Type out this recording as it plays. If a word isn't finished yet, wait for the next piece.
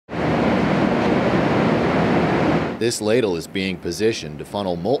This ladle is being positioned to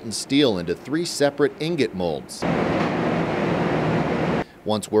funnel molten steel into 3 separate ingot molds.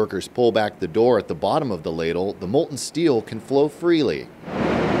 Once workers pull back the door at the bottom of the ladle, the molten steel can flow freely.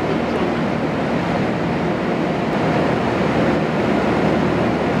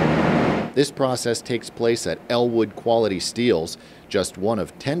 This process takes place at Ellwood Quality Steels, just one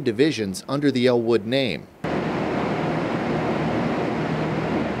of 10 divisions under the Ellwood name.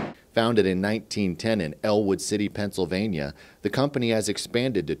 Founded in 1910 in Ellwood City, Pennsylvania, the company has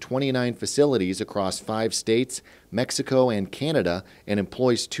expanded to 29 facilities across 5 states, Mexico, and Canada, and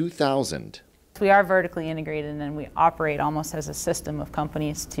employs 2,000. We are vertically integrated, and we operate almost as a system of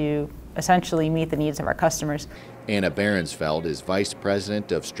companies to essentially meet the needs of our customers. Anna Behrensfeld is Vice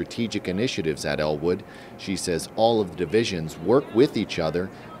President of Strategic Initiatives at Ellwood. She says all of the divisions work with each other,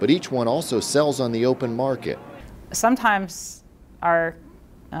 but each one also sells on the open market. Sometimes our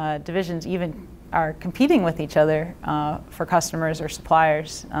divisions even are competing with each other for customers or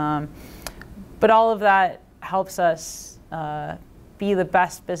suppliers. But all of that helps us be the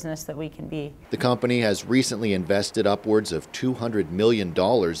best business that we can be. The company has recently invested upwards of $200 million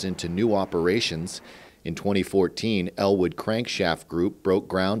into new operations. In 2014, Ellwood Crankshaft Group broke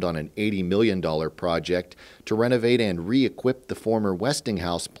ground on an $80 million project to renovate and re-equip the former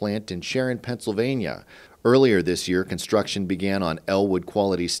Westinghouse plant in Sharon, Pennsylvania. Earlier this year, construction began on Ellwood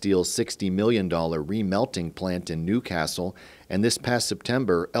Quality Steel's $60 million remelting plant in Newcastle, and this past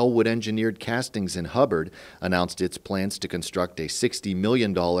September, Ellwood Engineered Castings in Hubbard announced its plans to construct a $60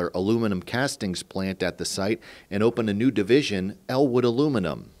 million aluminum castings plant at the site and open a new division, Ellwood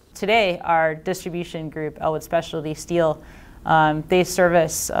Aluminum. Today, our distribution group, Ellwood Specialty Steel, they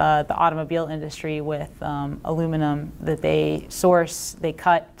service the automobile industry with aluminum that they source, they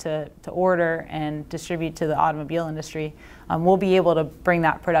cut to order and distribute to the automobile industry. We'll be able to bring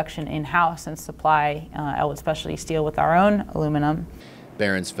that production in-house and supply Ellwood Specialty Steel with our own aluminum.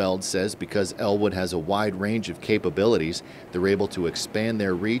 Behrensfeld says because Ellwood has a wide range of capabilities, they're able to expand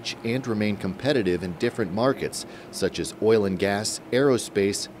their reach and remain competitive in different markets, such as oil and gas,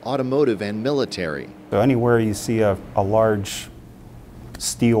 aerospace, automotive, and military. So anywhere you see a large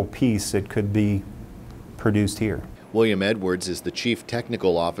steel piece, it could be produced here. William Edwards is the Chief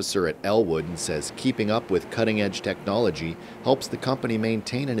Technical Officer at Ellwood and says keeping up with cutting-edge technology helps the company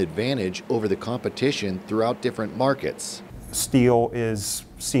maintain an advantage over the competition throughout different markets. Steel is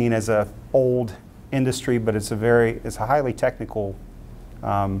seen as an old industry, but it's a highly technical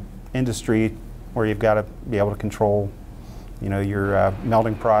industry where you've got to be able to control, your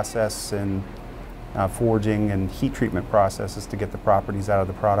melting process and forging and heat treatment processes to get the properties out of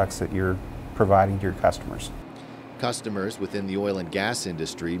the products that you're providing to your customers. Customers within the oil and gas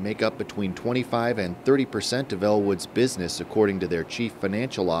industry make up between 25% and 30% of Ellwood's business, according to their Chief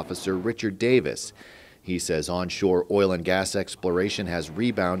Financial Officer, Richard Davis. He says onshore oil and gas exploration has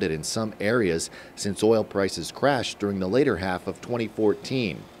rebounded in some areas since oil prices crashed during the later half of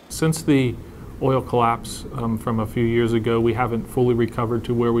 2014. Since the oil collapse from a few years ago, we haven't fully recovered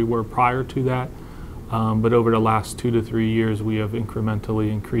to where we were prior to that. But over the last 2 to 3 years, we have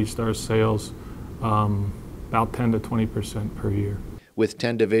incrementally increased our sales about 10 to 20% per year. With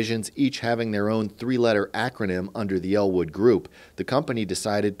 10 divisions, each having their own 3-letter acronym under the Ellwood Group, the company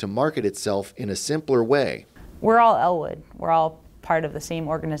decided to market itself in a simpler way. We're all Ellwood. We're all part of the same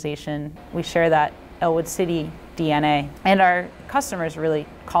organization. We share that Ellwood City DNA, and our customers really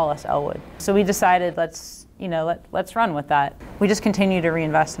call us Ellwood. So we decided let's run with that. We just continue to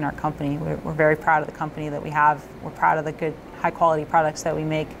reinvest in our company. We're very proud of the company that we have. We're proud of the good, high-quality products that we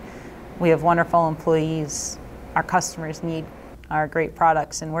make. We have wonderful employees. Our customers need our great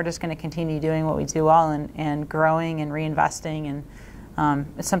products, and we're just going to continue doing what we do well and growing and reinvesting, and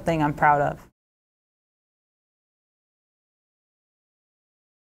it's something I'm proud of.